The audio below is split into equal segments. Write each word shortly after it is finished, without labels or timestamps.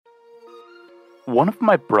One of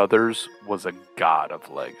my brothers was a god of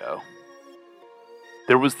Lego.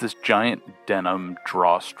 There was this giant denim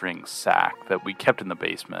drawstring sack that we kept in the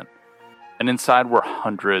basement, and inside were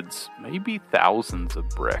hundreds, maybe thousands of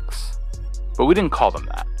bricks. But we didn't call them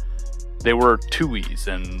that. They were tuies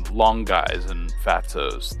and long guys and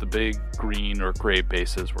fatzos. The big green or gray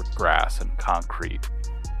bases were grass and concrete.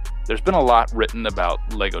 There's been a lot written about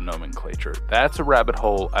Lego nomenclature. That's a rabbit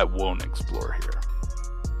hole I won't explore here.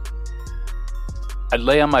 I'd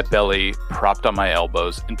lay on my belly, propped on my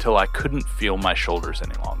elbows, until I couldn't feel my shoulders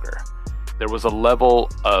any longer. There was a level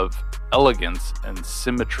of elegance and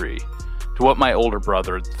symmetry to what my older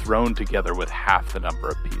brother had thrown together with half the number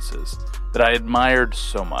of pieces that I admired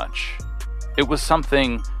so much. It was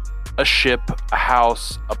something, a ship, a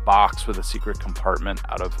house, a box with a secret compartment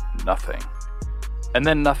out of nothing. And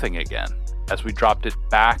then nothing again, as we dropped it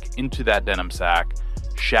back into that denim sack,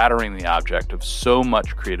 shattering the object of so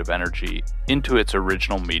much creative energy into its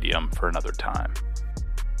original medium for another time.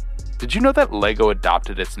 Did you know that Lego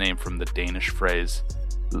adopted its name from the Danish phrase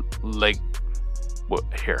Legot?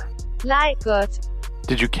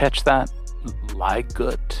 Did you catch that?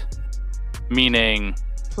 Legot. Meaning...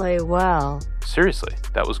 play well. Seriously,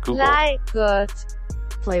 that was Google. Legot.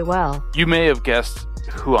 Play well. You may have guessed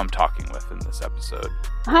who I'm talking with in this episode.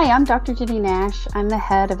 Hi, I'm Dr. Jenny Nash. I'm the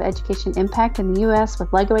head of Education Impact in the U.S.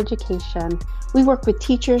 with Lego Education. We work with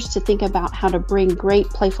teachers to think about how to bring great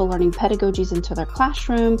playful learning pedagogies into their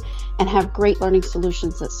classroom and have great learning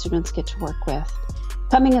solutions that students get to work with.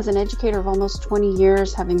 Coming as an educator of almost 20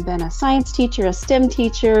 years, having been a science teacher, a STEM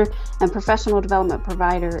teacher, and professional development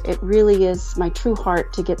provider, it really is my true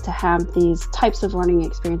heart to get to have these types of learning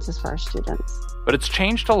experiences for our students. But it's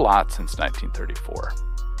changed a lot since 1934.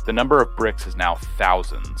 The number of bricks is now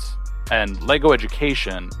thousands, and Lego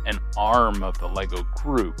Education, an arm of the Lego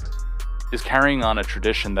Group, is carrying on a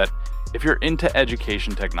tradition that, if you're into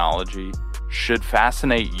education technology, should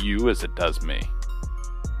fascinate you as it does me.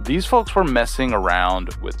 These folks were messing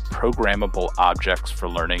around with programmable objects for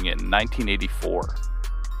learning in 1984,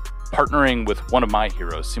 partnering with one of my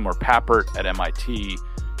heroes, Seymour Papert at MIT,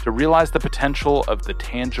 to realize the potential of the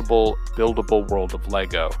tangible, buildable world of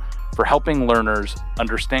Lego for helping learners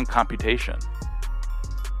understand computation.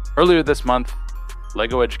 Earlier this month,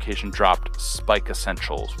 Lego Education dropped Spike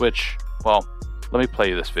Essentials, which, well, let me play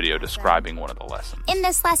you this video describing one of the lessons. In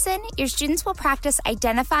this lesson, your students will practice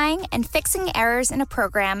identifying and fixing errors in a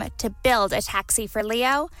program to build a taxi for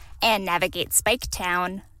Leo and navigate Spike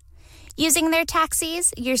Town. Using their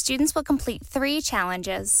taxis, your students will complete 3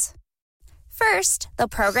 challenges. First, they'll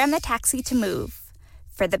program the taxi to move.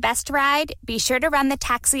 For the best ride, be sure to run the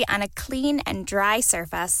taxi on a clean and dry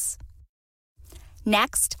surface.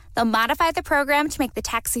 Next, they'll modify the program to make the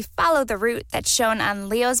taxi follow the route that's shown on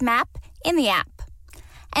Leo's map in the app.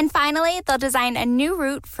 And finally, they'll design a new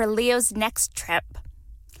route for Leo's next trip.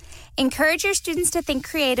 Encourage your students to think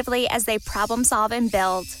creatively as they problem solve and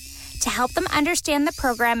build. To help them understand the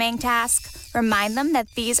programming task, remind them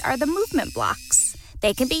that these are the movement blocks.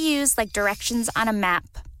 They can be used like directions on a map.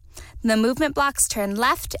 The movement blocks turn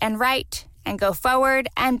left and right and go forward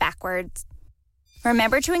and backwards.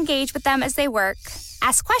 Remember to engage with them as they work.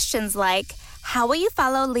 Ask questions like, how will you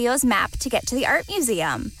follow Leo's map to get to the art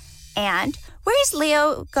museum? And where is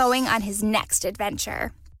Leo going on his next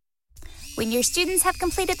adventure? When your students have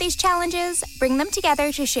completed these challenges, bring them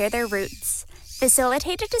together to share their routes.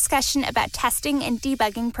 Facilitate a discussion about testing and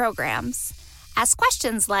debugging programs. Ask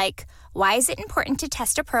questions like, why is it important to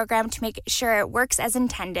test a program to make sure it works as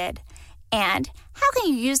intended? And how can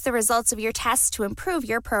you use the results of your tests to improve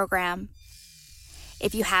your program?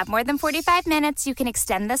 If you have more than 45 minutes, you can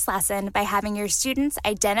extend this lesson by having your students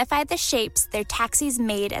identify the shapes their taxis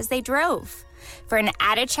made as they drove. For an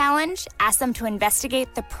added challenge, ask them to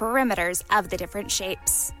investigate the perimeters of the different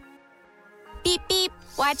shapes. Beep, beep,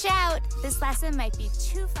 watch out. This lesson might be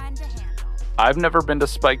too fun to handle. I've never been to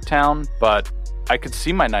Spike Town, but I could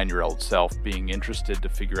see my 9-year-old self being interested to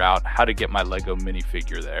figure out how to get my Lego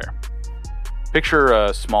minifigure there. Picture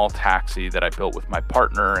a small taxi that I built with my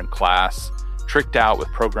partner in class, tricked out with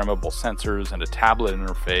programmable sensors and a tablet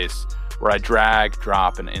interface where I drag,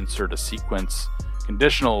 drop, and insert a sequence,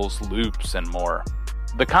 conditionals, loops, and more.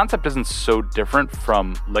 The concept isn't so different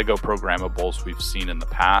from Lego programmables we've seen in the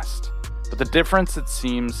past, but the difference, it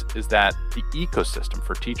seems, is that the ecosystem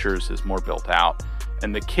for teachers is more built out,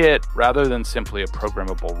 and the kit, rather than simply a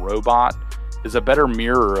programmable robot, is a better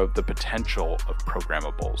mirror of the potential of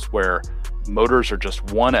programmables, where motors are just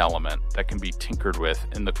one element that can be tinkered with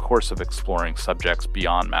in the course of exploring subjects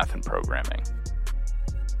beyond math and programming.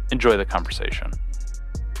 Enjoy the conversation.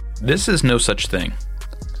 This is No Such Thing,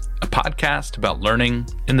 a podcast about learning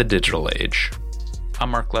in the digital age. I'm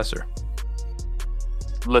Mark Lesser.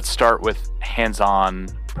 Let's start with hands-on,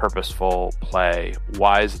 purposeful play.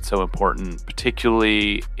 Why is it so important,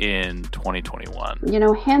 particularly in 2021?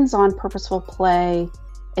 Hands-on, purposeful play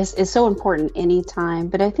is so important anytime,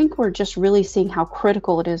 but I think we're just really seeing how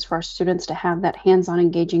critical it is for our students to have that hands-on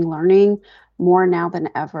engaging learning more now than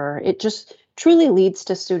ever. It just truly leads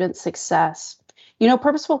to student success.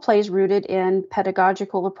 Purposeful play is rooted in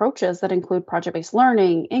pedagogical approaches that include project-based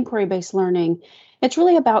learning, inquiry-based learning. It's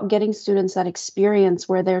really about getting students that experience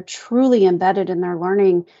where they're truly embedded in their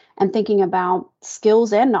learning and thinking about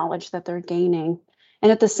skills and knowledge that they're gaining.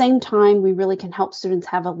 And at the same time, we really can help students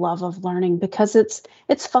have a love of learning because it's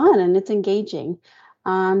fun and it's engaging.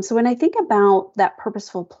 So when I think about that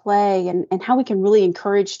purposeful play and how we can really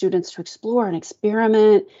encourage students to explore and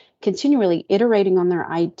experiment, continually iterating on their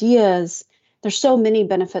ideas, there's so many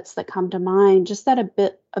benefits that come to mind. Just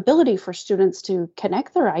that ability for students to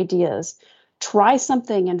connect their ideas, try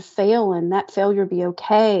something and fail, and that failure be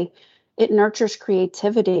okay. It nurtures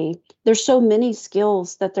creativity. There's so many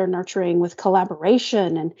skills that they're nurturing with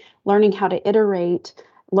collaboration and learning how to iterate,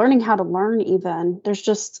 learning how to learn even. There's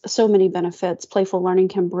just so many benefits playful learning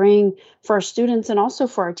can bring for our students and also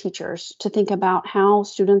for our teachers to think about how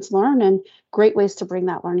students learn and great ways to bring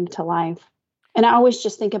that learning to life. And I always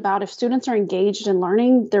just think about if students are engaged in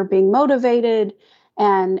learning, they're being motivated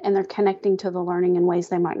and they're connecting to the learning in ways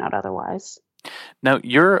they might not otherwise. Now,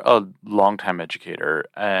 you're a longtime educator,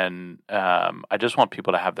 and I just want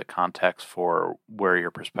people to have the context for where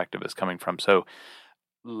your perspective is coming from. So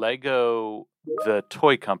Lego, the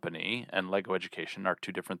toy company, and Lego Education are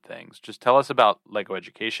two different things. Just tell us about Lego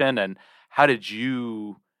Education and how did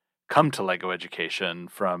you come to Lego Education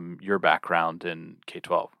from your background in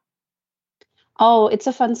K-12? Oh, it's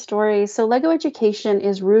a fun story. So Lego Education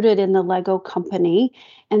is rooted in the Lego company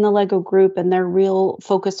and the Lego group and their real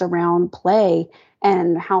focus around play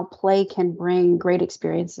and how play can bring great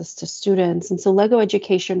experiences to students. And so Lego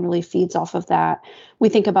Education really feeds off of that. We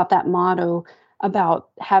think about that motto about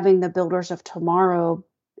having the builders of tomorrow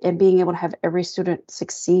and being able to have every student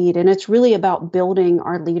succeed. And it's really about building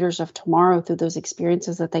our leaders of tomorrow through those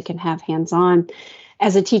experiences that they can have hands-on.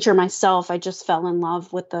 As a teacher myself, I just fell in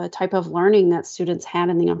love with the type of learning that students had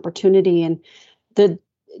and the opportunity and the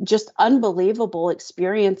just unbelievable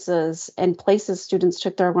experiences and places students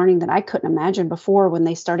took their learning that I couldn't imagine before when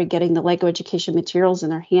they started getting the Lego Education materials in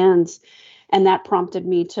their hands. And that prompted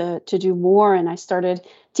me to do more. And I started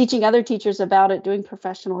teaching other teachers about it, doing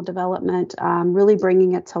professional development, really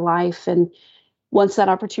bringing it to life. And once that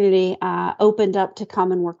opportunity opened up to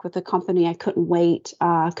come and work with the company, I couldn't wait.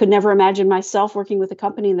 Could never imagine myself working with a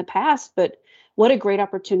company in the past, but what a great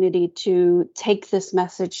opportunity to take this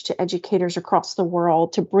message to educators across the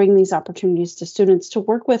world, to bring these opportunities to students, to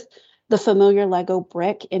work with the familiar Lego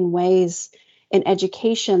brick in ways in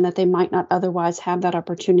education that they might not otherwise have that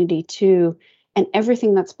opportunity to, and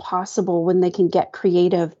everything that's possible when they can get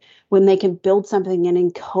creative, when they can build something and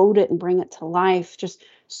encode it and bring it to life. Just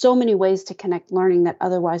so many ways to connect learning that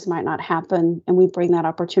otherwise might not happen. And we bring that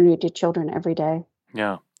opportunity to children every day.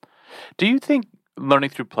 Yeah. Do you think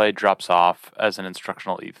learning through play drops off as an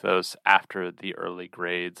instructional ethos after the early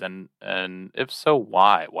grades? And if so,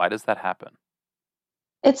 why? Why does that happen?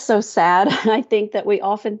 It's so sad. I think that we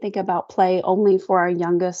often think about play only for our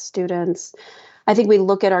youngest students. I think we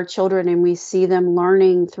look at our children and we see them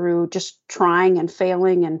learning through just trying and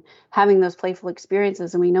failing and having those playful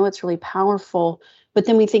experiences. And we know it's really powerful. But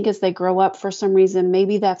then we think as they grow up, for some reason,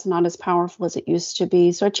 maybe that's not as powerful as it used to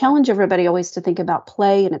be. So I challenge everybody always to think about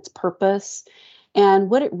play and its purpose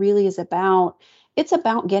and what it really is about. It's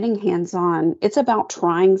about getting hands-on. It's about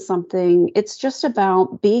trying something. It's just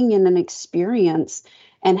about being in an experience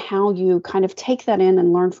and how you kind of take that in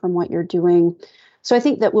and learn from what you're doing. So I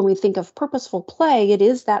think that when we think of purposeful play, it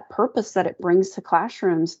is that purpose that it brings to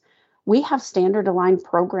classrooms. We have standard aligned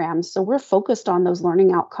programs, so we're focused on those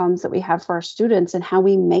learning outcomes that we have for our students and how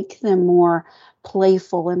we make them more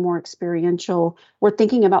playful and more experiential. We're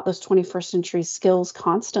thinking about those 21st century skills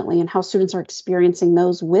constantly and how students are experiencing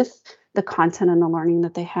those with the content and the learning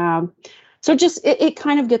that they have. So just it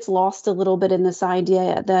kind of gets lost a little bit in this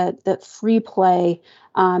idea that free play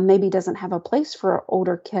maybe doesn't have a place for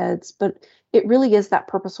older kids, but it really is that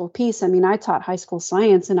purposeful piece. I mean, I taught high school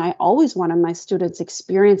science and I always wanted my students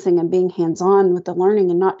experiencing and being hands-on with the learning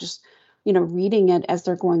and not just, reading it as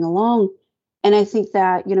they're going along. And I think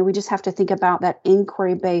that, we just have to think about that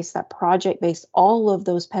inquiry-based, that project-based, all of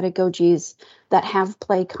those pedagogies that have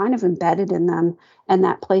play kind of embedded in them and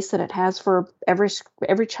that place that it has for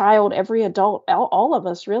every child, every adult, all of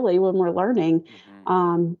us really, when we're learning.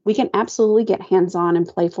 We can absolutely get hands-on and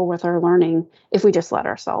playful with our learning if we just let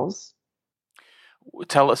ourselves.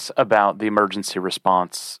 Tell us about the emergency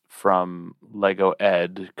response from Lego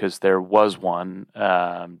Ed, because there was one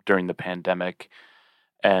during the pandemic.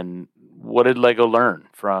 And what did Lego learn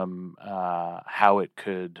from how it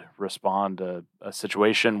could respond to a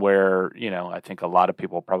situation where, I think a lot of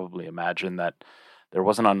people probably imagine that there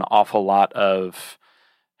wasn't an awful lot of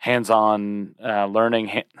hands-on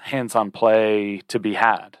learning, hands-on play to be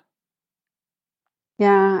had?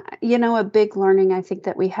 Yeah, a big learning I think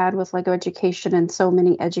that we had with Lego Education and so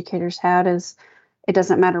many educators had is it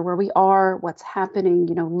doesn't matter where we are, what's happening,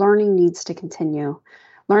 learning needs to continue.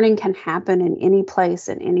 Learning can happen in any place,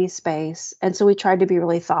 in any space. And so we tried to be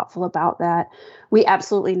really thoughtful about that. We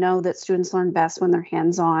absolutely know that students learn best when they're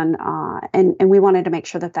hands-on, and we wanted to make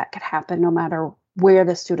sure that that could happen no matter where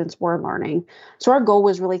the students were learning. So our goal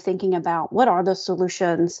was really thinking about what are those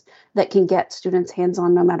solutions that can get students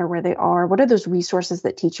hands-on no matter where they are? What are those resources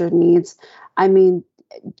that teacher needs? I mean,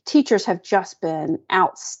 teachers have just been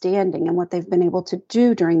outstanding in what they've been able to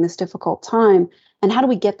do during this difficult time. And how do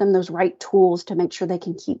we get them those right tools to make sure they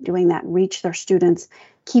can keep doing that, reach their students,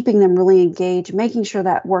 keeping them really engaged, making sure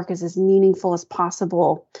that work is as meaningful as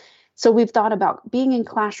possible. So we've thought about being in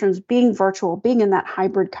classrooms, being virtual, being in that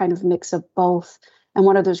hybrid kind of mix of both, and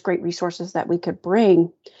one of those great resources that we could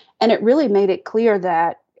bring. And it really made it clear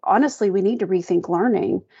that, honestly, we need to rethink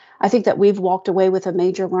learning. I think that we've walked away with a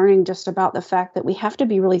major learning just about the fact that we have to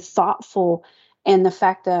be really thoughtful, and the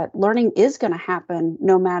fact that learning is going to happen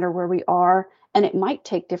no matter where we are, and it might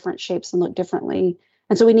take different shapes and look differently.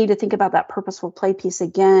 And so we need to think about that purposeful play piece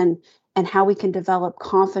again, and how we can develop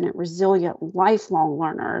confident, resilient, lifelong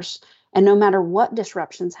learners. And no matter what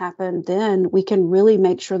disruptions happen, then we can really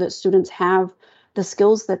make sure that students have the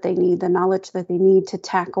skills that they need, the knowledge that they need to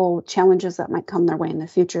tackle challenges that might come their way in the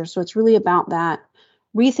future. So it's really about that,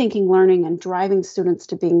 rethinking learning and driving students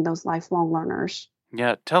to being those lifelong learners.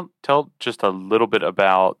 Yeah, tell just a little bit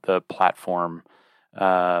about the platform.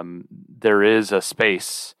 There is a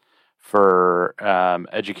space for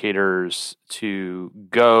educators to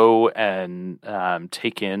go and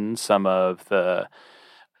take in some of the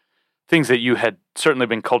things that you had certainly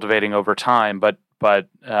been cultivating over time, but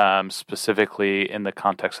specifically in the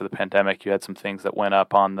context of the pandemic, you had some things that went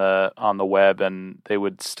up on the web, and they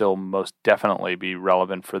would still most definitely be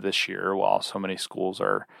relevant for this year, while so many schools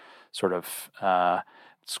are sort of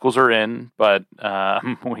schools are in, but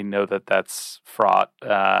we know that that's fraught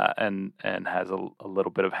and has a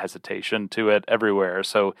little bit of hesitation to it everywhere.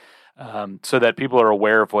 So so that people are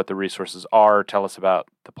aware of what the resources are, tell us about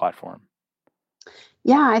the platform.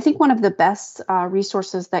 Yeah, I think one of the best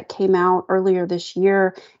resources that came out earlier this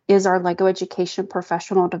year is our Lego Education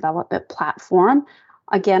Professional Development Platform.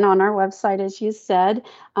 Again, on our website, as you said.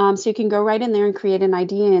 So you can go right in there and create an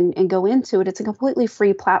idea and go into it. It's a completely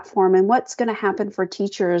free platform. And what's going to happen for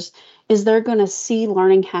teachers is they're going to see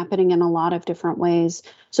learning happening in a lot of different ways.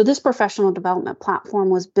 So this professional development platform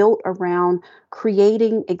was built around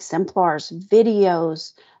creating exemplars,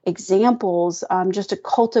 videos, examples, just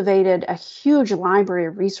cultivated a huge library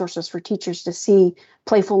of resources for teachers to see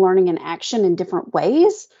playful learning in action in different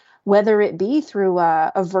ways, whether it be through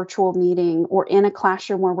a virtual meeting or in a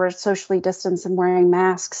classroom where we're socially distanced and wearing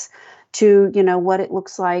masks, to what it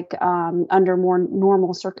looks like under more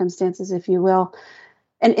normal circumstances, if you will.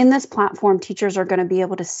 And in this platform, teachers are going to be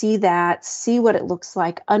able to see that, see what it looks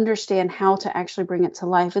like, understand how to actually bring it to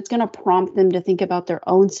life. It's going to prompt them to think about their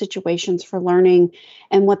own situations for learning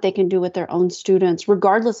and what they can do with their own students,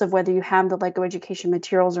 regardless of whether you have the Lego Education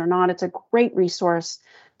materials or not. It's a great resource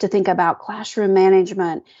to think about classroom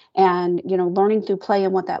management and, learning through play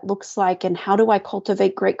and what that looks like, and how do I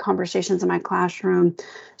cultivate great conversations in my classroom.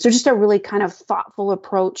 So just a really kind of thoughtful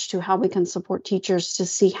approach to how we can support teachers to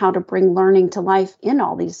see how to bring learning to life in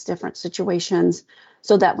all these different situations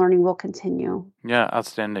so that learning will continue. Yeah,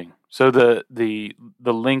 outstanding. So the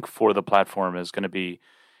link for the platform is going to be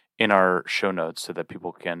in our show notes so that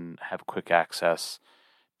people can have quick access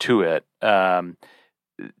to it.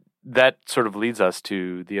 That sort of leads us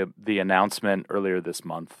to the announcement earlier this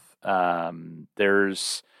month.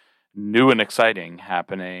 There's new and exciting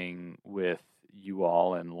happening with you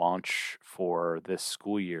all and launch for this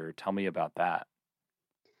school year. Tell me about that.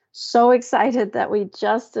 So excited that we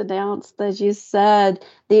just announced, as you said,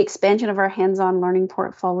 the expansion of our hands-on learning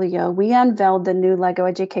portfolio. We unveiled the new Lego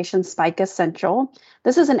Education Spike Essential.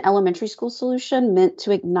 This is an elementary school solution meant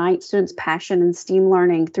to ignite students' passion in STEAM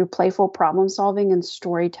learning through playful problem solving and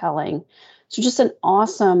storytelling. So just an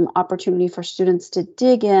awesome opportunity for students to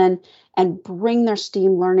dig in and bring their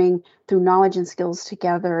STEAM learning through knowledge and skills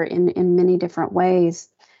together in many different ways.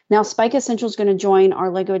 Now, Spike Essential is going to join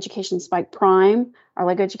our LEGO Education Spike Prime, our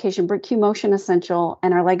LEGO Education BrickQ Motion Essential,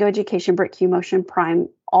 and our LEGO Education BrickQ Motion Prime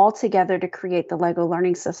all together to create the LEGO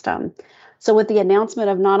Learning System. So with the announcement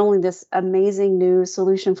of not only this amazing new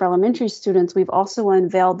solution for elementary students, we've also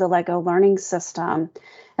unveiled the LEGO Learning System.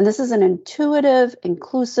 And this is an intuitive,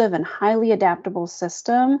 inclusive, and highly adaptable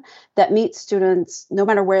system that meets students no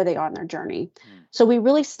matter where they are on their journey. So we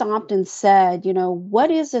really stopped and said,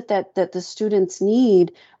 what is it that the students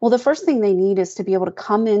need? Well, the first thing they need is to be able to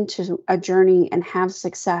come into a journey and have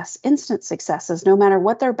success, instant successes, no matter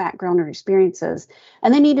what their background or experiences.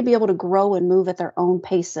 And they need to be able to grow and move at their own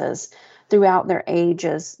paces throughout their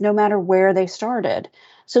ages, no matter where they started.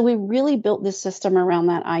 So we really built this system around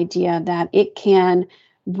that idea that it can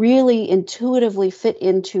really intuitively fit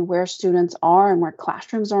into where students are and where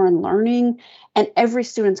classrooms are in learning. And every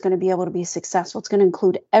student's going to be able to be successful. It's going to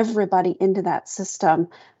include everybody into that system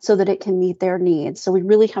so that it can meet their needs. So we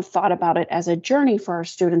really have thought about it as a journey for our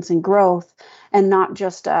students in growth and not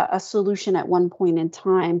just a solution at one point in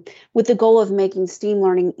time, with the goal of making STEAM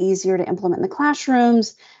learning easier to implement in the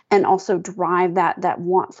classrooms and also drive that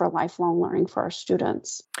want for lifelong learning for our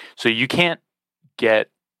students. So you can't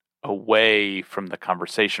get away from the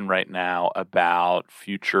conversation right now about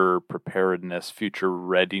future preparedness, future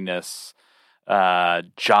readiness,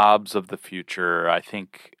 jobs of the future. I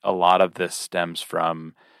think a lot of this stems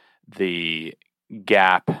from the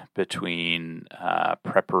gap between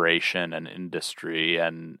preparation and industry,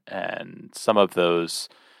 and some of those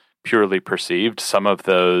purely perceived, some of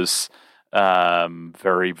those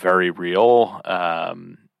very, very real,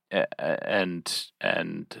 and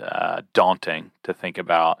daunting to think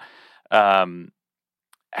about.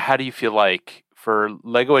 How do you feel like for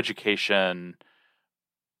LEGO Education,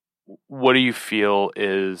 what do you feel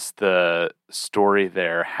is the story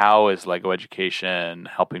there? How is LEGO Education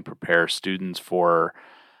helping prepare students for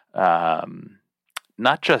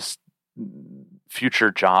not just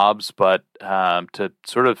future jobs, but to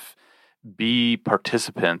sort of be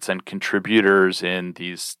participants and contributors in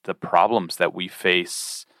the problems that we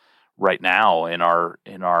face right now in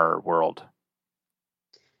our world?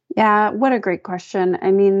 Yeah, what a great question.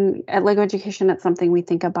 I mean, at LEGO Education, it's something we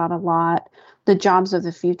think about a lot. The jobs of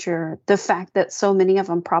the future, the fact that so many of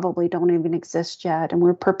them probably don't even exist yet. And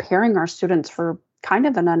we're preparing our students for kind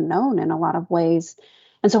of an unknown in a lot of ways.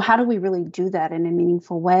 And so how do we really do that in a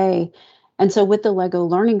meaningful way? And so with the LEGO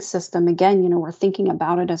Learning System, again, we're thinking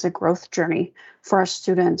about it as a growth journey for our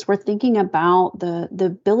students. We're thinking about the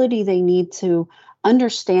ability they need to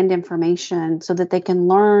understand information so that they can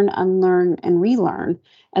learn, unlearn, and relearn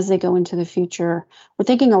as they go into the future. We're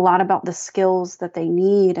thinking a lot about the skills that they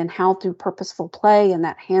need and how through purposeful play and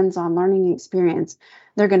that hands-on learning experience,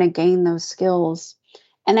 they're going to gain those skills.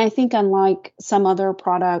 And I think unlike some other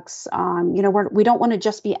products, we don't want to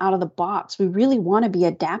just be out of the box. We really want to be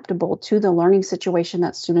adaptable to the learning situation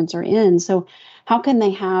that students are in. So how can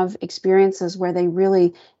they have experiences where they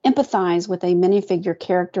really empathize with a minifigure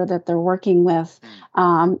character that they're working with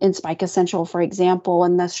in Spike Essential, for example,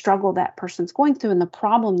 and the struggle that person's going through and the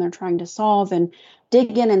problem they're trying to solve, and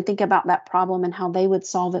dig in and think about that problem and how they would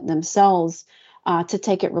solve it themselves to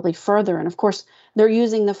take it really further. And of course, they're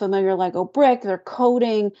using the familiar Lego brick, they're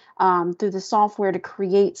coding through the software to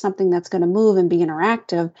create something that's going to move and be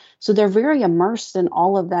interactive. So they're very immersed in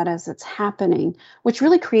all of that as it's happening, which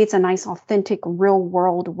really creates a nice, authentic, real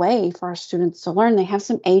world way for our students to learn. They have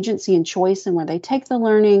some agency and choice in where they take the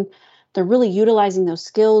learning. They're really utilizing those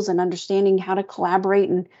skills and understanding how to collaborate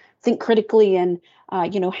and think critically and,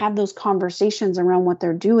 have those conversations around what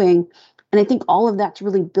they're doing. And I think all of that's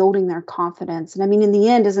really building their confidence. And I mean, in the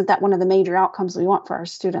end, isn't that one of the major outcomes we want for our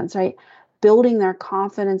students, right? Building their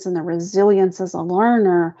confidence and their resilience as a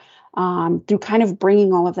learner through kind of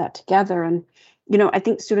bringing all of that together. And, I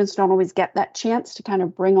think students don't always get that chance to kind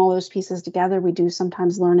of bring all those pieces together. We do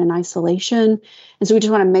sometimes learn in isolation. And so we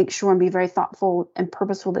just want to make sure and be very thoughtful and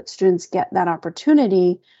purposeful that students get that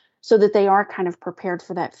opportunity so that they are kind of prepared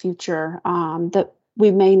for that future that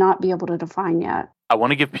we may not be able to define yet. I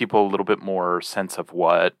want to give people a little bit more sense of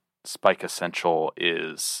what Spike Essential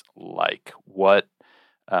is like. What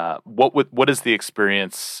is the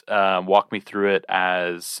experience? Walk me through it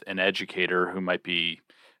as an educator who might be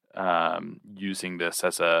using this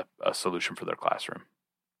as a solution for their classroom.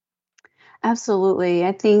 Absolutely.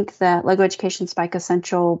 I think that LEGO Education Spike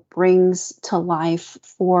Essential brings to life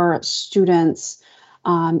for students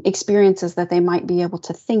experiences that they might be able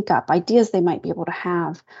to think up, ideas they might be able to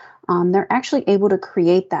have. They're actually able to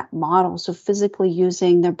create that model. So physically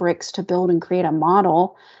using the bricks to build and create a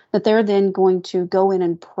model that they're then going to go in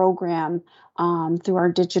and program through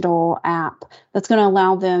our digital app that's going to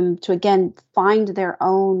allow them to, again, find their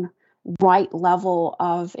own right level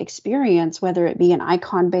of experience, whether it be an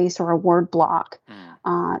icon base or a word block,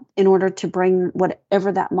 in order to bring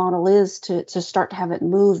whatever that model is to start to have it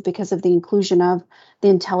move because of the inclusion of the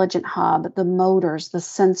intelligent hub, the motors, the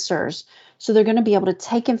sensors. So they're going to be able to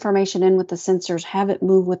take information in with the sensors, have it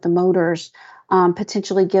move with the motors,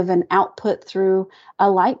 potentially give an output through a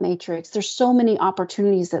light matrix. There's so many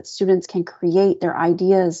opportunities that students can create their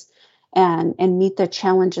ideas and meet the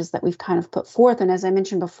challenges that we've kind of put forth. And as I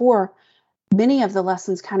mentioned before, many of the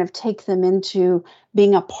lessons kind of take them into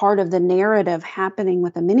being a part of the narrative happening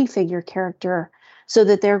with a minifigure character so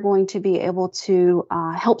that they're going to be able to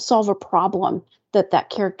help solve a problem that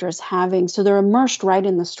character is having. So they're immersed right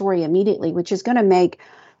in the story immediately, which is going to make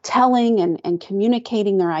telling and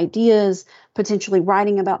communicating their ideas, potentially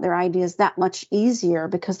writing about their ideas that much easier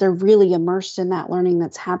because they're really immersed in that learning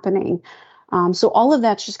that's happening. So all of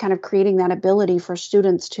that's just kind of creating that ability for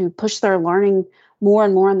students to push their learning more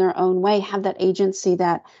and more in their own way, have that agency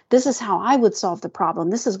that this is how I would solve the problem.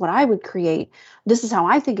 This is what I would create. This is how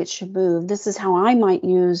I think it should move. This is how I might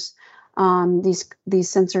use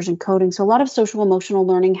these sensors and coding. So a lot of social emotional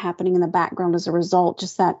learning happening in the background as a result,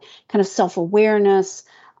 just that kind of self-awareness,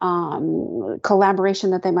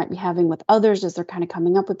 collaboration that they might be having with others as they're kind of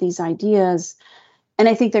coming up with these ideas. And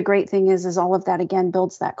I think the great thing is all of that, again,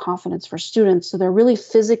 builds that confidence for students. So they're really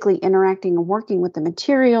physically interacting and working with the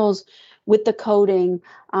materials, with the coding.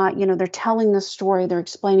 They're telling the story, they're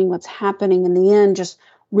explaining what's happening. In the end, just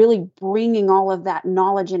really bringing all of that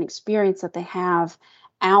knowledge and experience that they have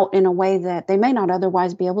out in a way that they may not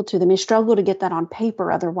otherwise be able to. They may struggle to get that on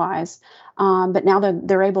paper otherwise, but now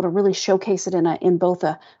they're able to really showcase it in both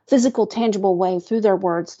a physical, tangible way through their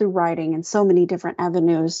words, through writing, and so many different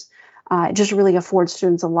avenues. It just really affords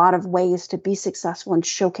students a lot of ways to be successful and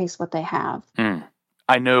showcase what they have.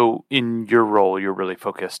 I know in your role, you're really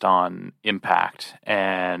focused on impact,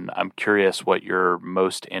 and I'm curious what you're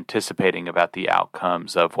most anticipating about the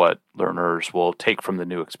outcomes of what learners will take from the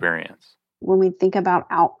new experience. When we think about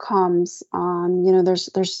outcomes,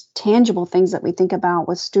 there's tangible things that we think about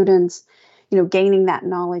with students, gaining that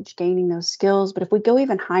knowledge, gaining those skills. But if we go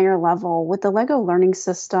even higher level with the LEGO Learning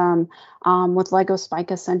System, with LEGO Spike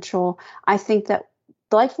Essential, I think that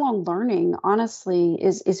lifelong learning, honestly,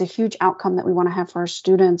 is a huge outcome that we want to have for our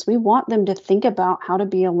students. We want them to think about how to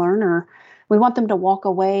be a learner. We want them to walk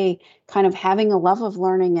away kind of having a love of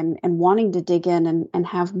learning and wanting to dig in and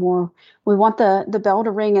have more. We want the bell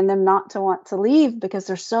to ring and them not to want to leave because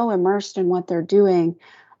they're so immersed in what they're doing.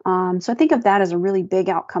 So I think of that as a really big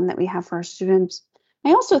outcome that we have for our students. I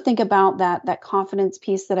also think about that confidence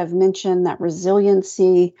piece that I've mentioned, that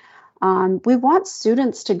resiliency. We want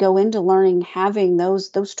students to go into learning having those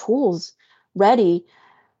tools ready,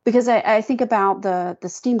 because I think about the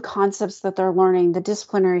STEAM concepts that they're learning, the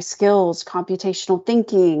disciplinary skills, computational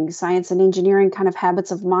thinking, science and engineering kind of habits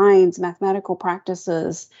of minds, mathematical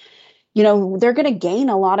practices. They're going to gain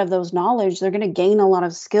a lot of those knowledge. They're going to gain a lot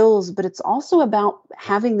of skills, but it's also about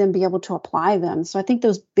having them be able to apply them. So I think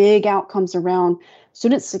those big outcomes around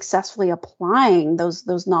students successfully applying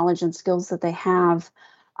those knowledge and skills that they have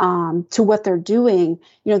to what they're doing,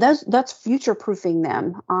 that's future-proofing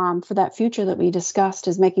them for that future that we discussed,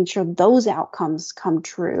 is making sure those outcomes come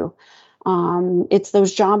true. It's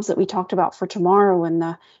those jobs that we talked about for tomorrow, and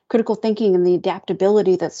the critical thinking and the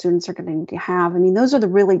adaptability that students are going to have. I mean, those are the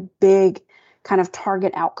really big kind of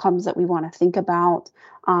target outcomes that we want to think about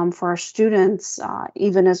for our students,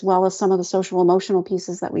 even as well as some of the social emotional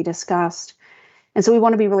pieces that we discussed. And so we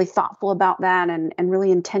want to be really thoughtful about that and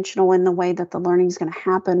really intentional in the way that the learning is going to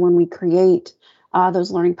happen when we create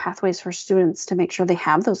those learning pathways for students to make sure they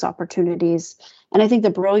have those opportunities. And I think the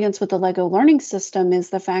brilliance with the LEGO Learning System is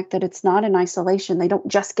the fact that it's not in isolation. They don't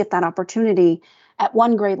just get that opportunity at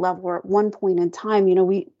one grade level or at one point in time.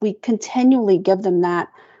 We continually give them that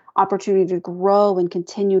opportunity to grow and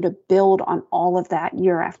continue to build on all of that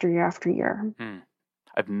year after year after year.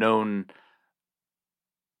 I've known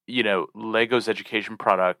Lego's education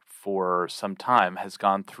product for some time has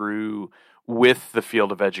gone through with the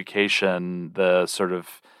field of education, the sort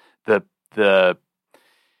of the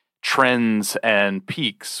trends and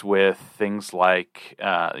peaks with things like,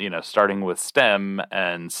 starting with STEM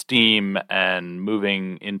and STEAM and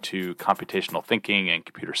moving into computational thinking and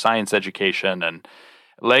computer science education. And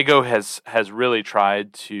Lego has really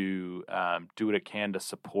tried to do what it can to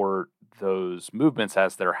support those movements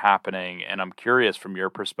as they're happening. And I'm curious, from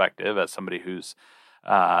your perspective as somebody who's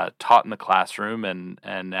taught in the classroom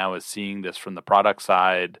and now is seeing this from the product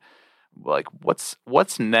side, like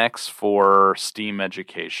what's next for STEAM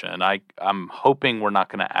education? I'm hoping we're not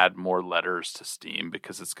going to add more letters to STEAM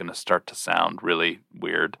because it's going to start to sound really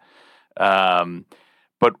weird. Um,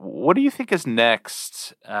 but what do you think is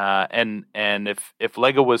next? And if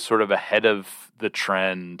Lego was sort of ahead of the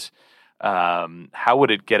trend, how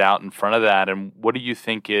would it get out in front of that? And what do you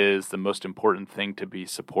think is the most important thing to be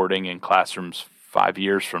supporting in classrooms 5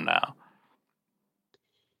 years from now?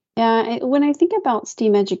 Yeah, when I think about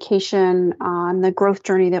STEAM education on the growth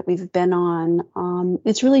journey that we've been on,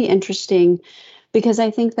 it's really interesting because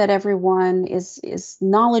I think that everyone is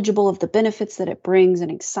knowledgeable of the benefits that it brings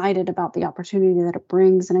and excited about the opportunity that it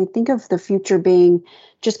brings. And I think of the future being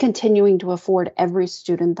just continuing to afford every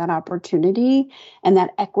student that opportunity and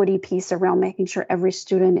that equity piece around making sure every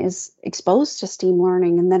student is exposed to STEAM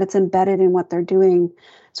learning and that it's embedded in what they're doing.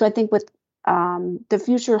 So I think with the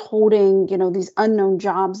future holding, these unknown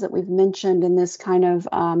jobs that we've mentioned and this kind of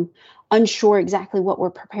unsure exactly what we're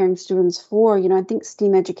preparing students for, I think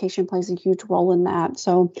STEAM education plays a huge role in that.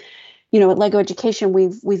 So, at Lego Education,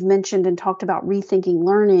 we've mentioned and talked about rethinking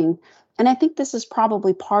learning. And I think this is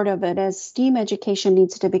probably part of it as STEAM education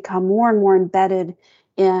needs to become more and more embedded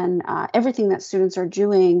in everything that students are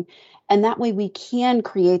doing. And that way we can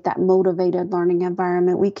create that motivated learning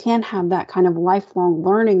environment. We can have that kind of lifelong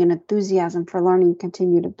learning and enthusiasm for learning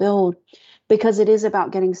continue to build because it is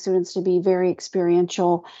about getting students to be very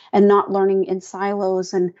experiential and not learning in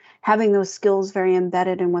silos and having those skills very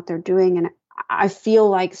embedded in what they're doing. And I feel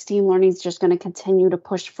like STEAM learning is just going to continue to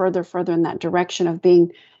push further in that direction of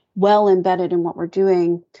being well embedded in what we're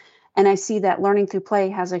doing. And I see that learning through play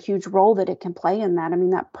has a huge role that it can play in that. I mean,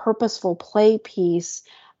 that purposeful play piece,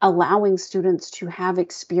 allowing students to have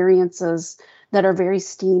experiences that are very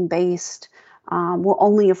STEAM based, will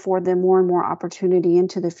only afford them more and more opportunity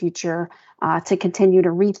into the future to continue to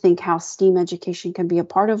rethink how STEAM education can be a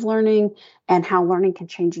part of learning and how learning can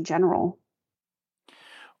change in general.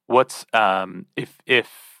 What's if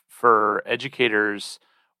for educators,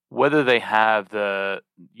 whether they have the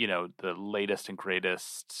latest and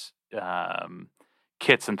greatest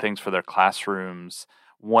kits and things for their classrooms,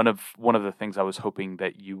 one of the things I was hoping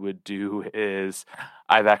that you would do is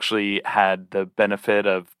I've actually had the benefit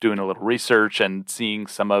of doing a little research and seeing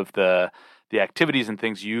some of the activities and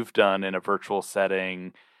things you've done in a virtual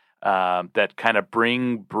setting that kind of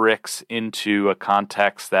bring bricks into a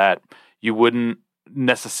context that you wouldn't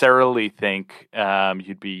necessarily think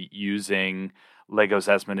you'd be using Legos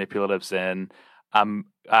as manipulatives in. I'm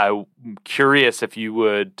curious if you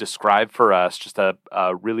would describe for us just a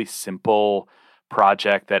really simple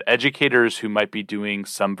project that educators who might be doing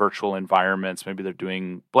some virtual environments, maybe they're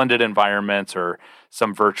doing blended environments or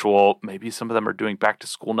some virtual, maybe some of them are doing back to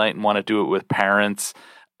school night and want to do it with parents.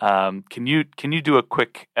 Can you do a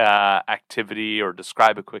quick activity or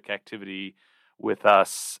describe a quick activity with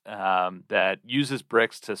us that uses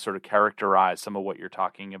bricks to sort of characterize some of what you're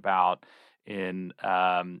talking about in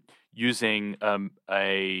using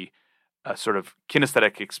a sort of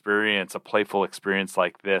kinesthetic experience, a playful experience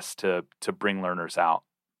like this to bring learners out?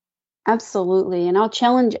 Absolutely. And I'll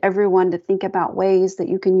challenge everyone to think about ways that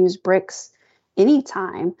you can use bricks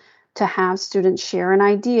anytime to have students share an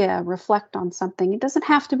idea, reflect on something. It doesn't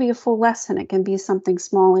have to be a full lesson. It can be something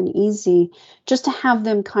small and easy, just to have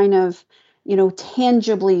them kind of,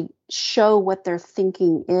 tangibly show what their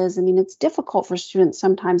thinking is. I mean, it's difficult for students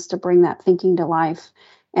sometimes to bring that thinking to life.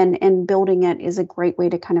 And building it is a great way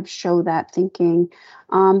to kind of show that thinking.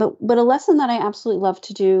 But a lesson that I absolutely love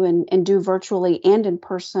to do and do virtually and in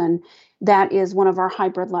person, that is one of our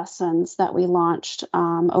hybrid lessons that we launched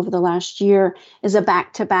over the last year, is a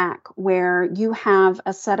back-to-back where you have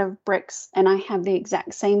a set of bricks and I have the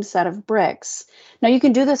exact same set of bricks. Now you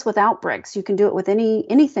can do this without bricks. You can do it with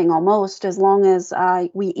anything almost, as long as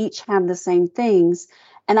we each have the same things.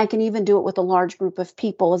 And I can even do it with a large group of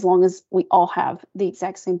people as long as we all have the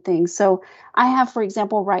exact same thing. So I have, for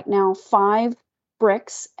example, right now, 5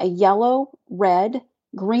 bricks, a yellow, red,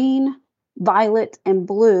 green, violet, and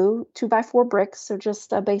blue 2x4 bricks. So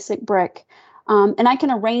just a basic brick. And I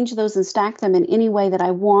can arrange those and stack them in any way that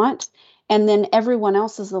I want. And then everyone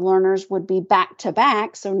else as the learners would be back to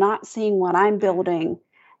back. So not seeing what I'm building.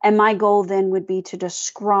 And my goal then would be to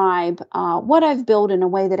describe what I've built in a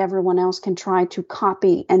way that everyone else can try to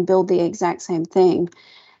copy and build the exact same thing.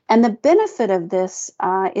 And the benefit of this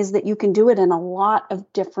is that you can do it in a lot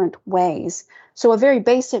of different ways. So a very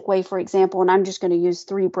basic way, for example, and I'm just going to use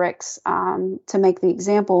 3 bricks to make the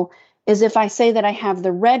example, is if I say that I have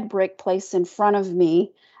the red brick placed in front of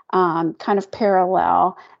me, kind of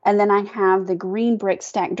parallel, and then I have the green brick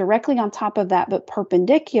stacked directly on top of that, but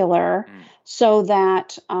perpendicular, so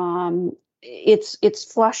that it's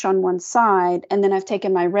flush on one side, and then I've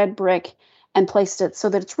taken my red brick and placed it so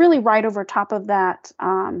that it's really right over top of that.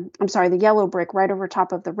 The yellow brick right over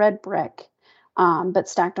top of the red brick, but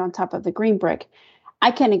stacked on top of the green brick.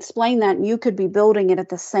 I can explain that, and you could be building it at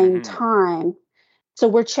the same time. So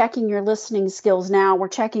we're checking your listening skills now. We're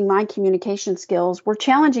checking my communication skills. We're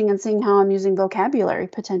challenging and seeing how I'm using vocabulary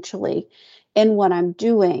potentially in what I'm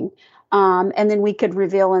doing. And then we could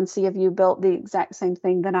reveal and see if you built the exact same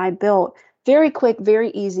thing that I built. Very quick, very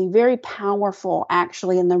easy, very powerful,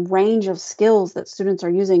 actually, in the range of skills that students are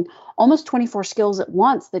using. Almost 24 skills at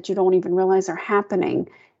once that you don't even realize are happening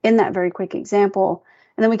in that very quick example.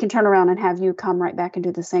 And then we can turn around and have you come right back and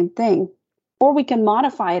do the same thing. Or we can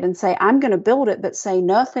modify it and say, I'm going to build it, but say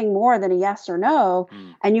nothing more than a yes or no.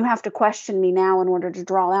 And you have to question me now in order to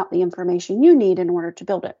draw out the information you need in order to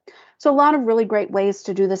build it. So a lot of really great ways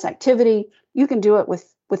to do this activity. You can do it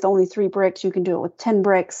with only 3 bricks. You can do it with 10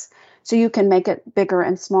 bricks. So you can make it bigger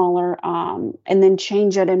and smaller, and then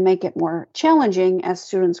change it and make it more challenging as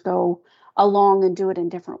students go along and do it in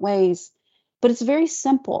different ways. But it's very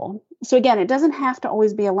simple. So again, it doesn't have to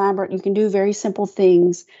always be elaborate. You can do very simple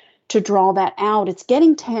things to draw that out. It's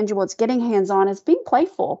getting tangible. It's getting hands-on. It's being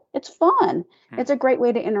playful. It's fun. It's a great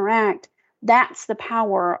way to interact. That's the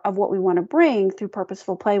power of what we want to bring through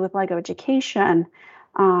purposeful play with LEGO Education.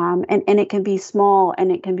 And it can be small,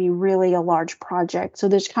 and it can be really a large project. So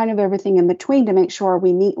there's kind of everything in between to make sure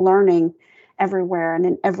we meet learning everywhere and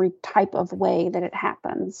in every type of way that it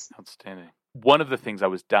happens. Outstanding. One of the things I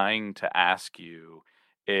was dying to ask you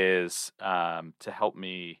is to help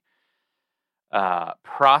me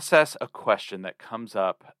process a question that comes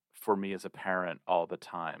up for me as a parent all the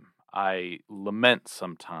time. I lament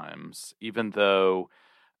sometimes, even though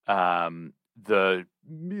the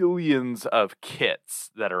millions of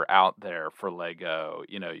kits that are out there for Lego,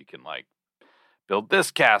 you can build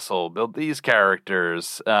this castle, build these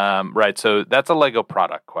characters, right? So that's a Lego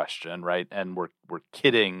product question, right? And we're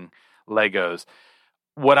kitting Legos.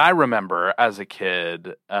 What I remember as a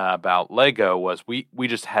kid about Lego was we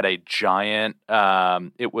just had a giant,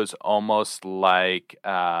 it was almost like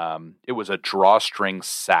it was a drawstring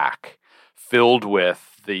sack filled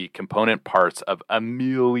with the component parts of a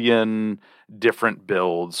million different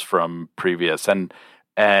builds from previous and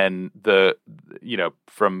the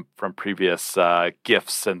from previous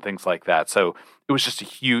gifts and things like that. So it was just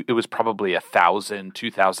it was probably 1,000,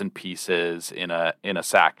 2,000 pieces in a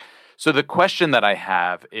sack. So the question that I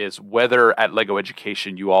have is whether at LEGO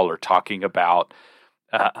Education you all are talking about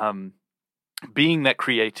being that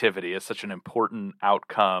creativity is such an important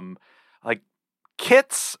outcome, like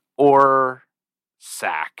kits or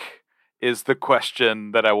sack is the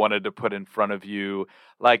question that I wanted to put in front of you.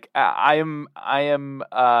 Like I am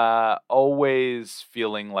always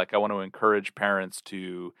feeling like I want to encourage parents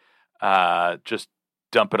to just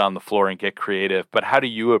dump it on the floor and get creative. But how do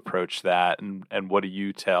you approach that? And what do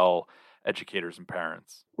you tell educators and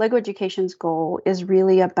parents? LEGO Education's goal is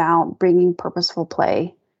really about bringing purposeful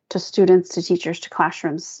play to students, to teachers, to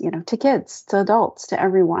classrooms, to kids, to adults, to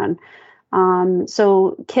everyone.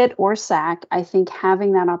 So kit or sack, I think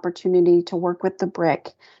having that opportunity to work with the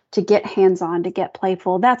brick, to get hands-on, to get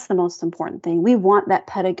playful, that's the most important thing. We want that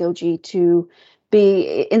pedagogy to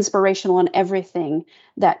be inspirational in everything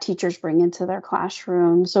that teachers bring into their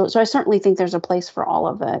classroom. So I certainly think there's a place for all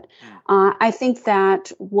of it. I think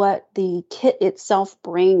that what the kit itself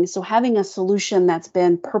brings, so having a solution that's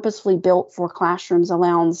been purposefully built for classrooms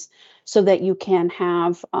allows so that you can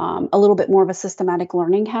have a little bit more of a systematic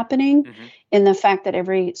learning happening in the fact that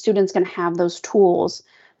every student's going to have those tools.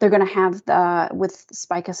 They're going to have with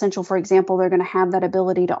Spike Essential, for example, they're going to have that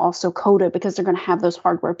ability to also code it because they're going to have those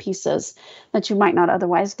hardware pieces that you might not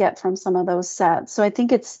otherwise get from some of those sets. So I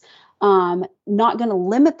think it's not going to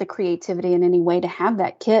limit the creativity in any way to have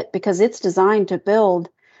that kit because it's designed to build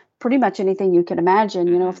pretty much anything you can imagine.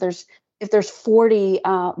 If there's 40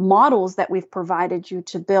 models that we've provided you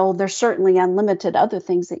to build, there's certainly unlimited other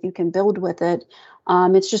things that you can build with it.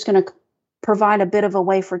 It's just going to provide a bit of a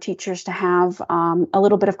way for teachers to have a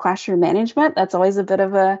little bit of classroom management. That's always a bit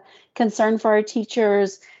of a concern for our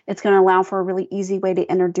teachers. It's going to allow for a really easy way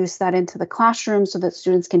to introduce that into the classroom so that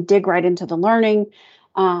students can dig right into the learning.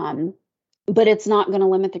 But it's not going to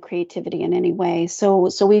limit the creativity in any way. So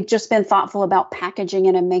we've just been thoughtful about packaging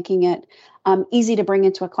it and making it easy to bring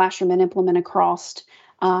into a classroom and implement across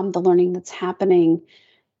the learning that's happening.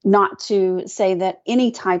 Not to say that any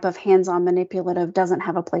type of hands-on manipulative doesn't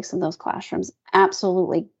have a place in those classrooms.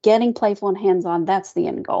 Absolutely. Getting playful and hands-on, that's the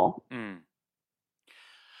end goal.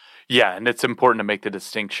 Yeah, and it's important to make the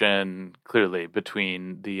distinction clearly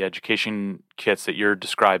between the education kits that you're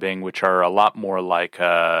describing, which are a lot more like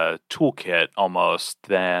a toolkit almost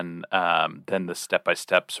than the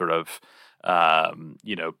step-by-step sort of,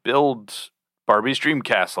 build Barbie's Dream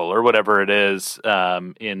Castle or whatever it is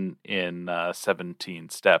in 17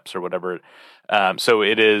 steps or whatever. So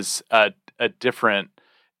it is a different.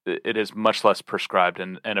 It is much less prescribed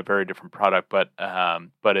and a very different product, but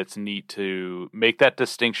it's neat to make that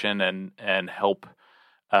distinction and help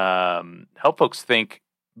folks think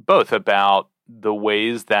both about the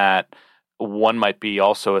ways that one might be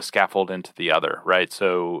also a scaffold into the other, right?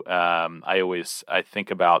 So I think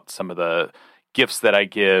about some of the gifts that I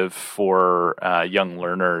give for young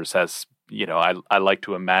learners as, I like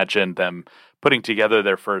to imagine them putting together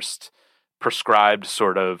their first prescribed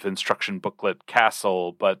sort of instruction booklet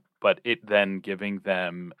castle, but it then giving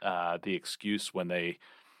them the excuse when they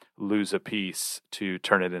lose a piece to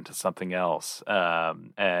turn it into something else.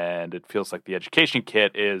 And it feels like the education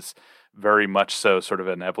kit is very much so sort of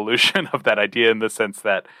an evolution of that idea in the sense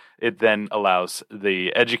that it then allows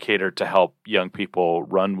the educator to help young people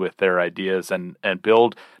run with their ideas and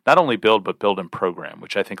build, not only build, but build and program,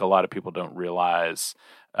 which I think a lot of people don't realize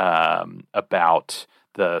about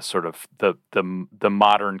the sort of the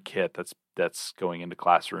modern kit that's going into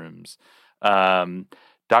classrooms.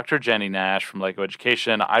 Dr. Jenny Nash from LEGO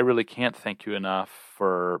Education, I really can't thank you enough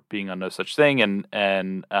for being on No Such Thing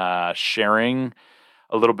and sharing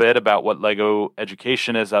a little bit about what LEGO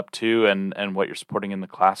Education is up to and what you're supporting in the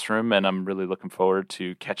classroom. And I'm really looking forward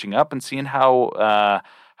to catching up and seeing how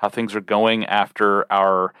things are going after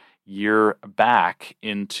our year back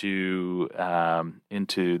into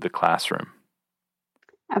the classroom.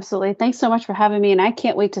 Absolutely. Thanks so much for having me. And I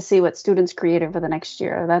can't wait to see what students create over the next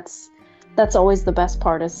year. That's always the best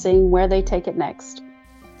part, is seeing where they take it next.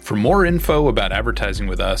 For more info about advertising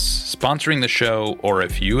with us, sponsoring the show, or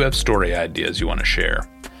if you have story ideas you want to share,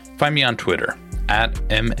 find me on Twitter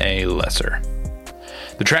 @MALesser.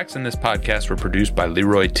 The tracks in this podcast were produced by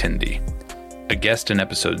Leroy Tindy, a guest in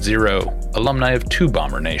episode 0, alumni of 2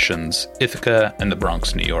 Bomber Nations, Ithaca and the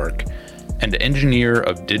Bronx, New York, and engineer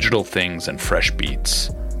of digital things and fresh beats.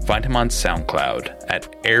 Find him on SoundCloud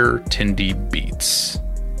at Air Tindy Beats.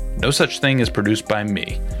 No Such Thing is produced by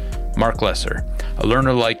me, Mark Lesser. A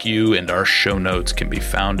learner like you, and our show notes can be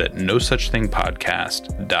found at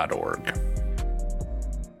nosuchthingpodcast.org.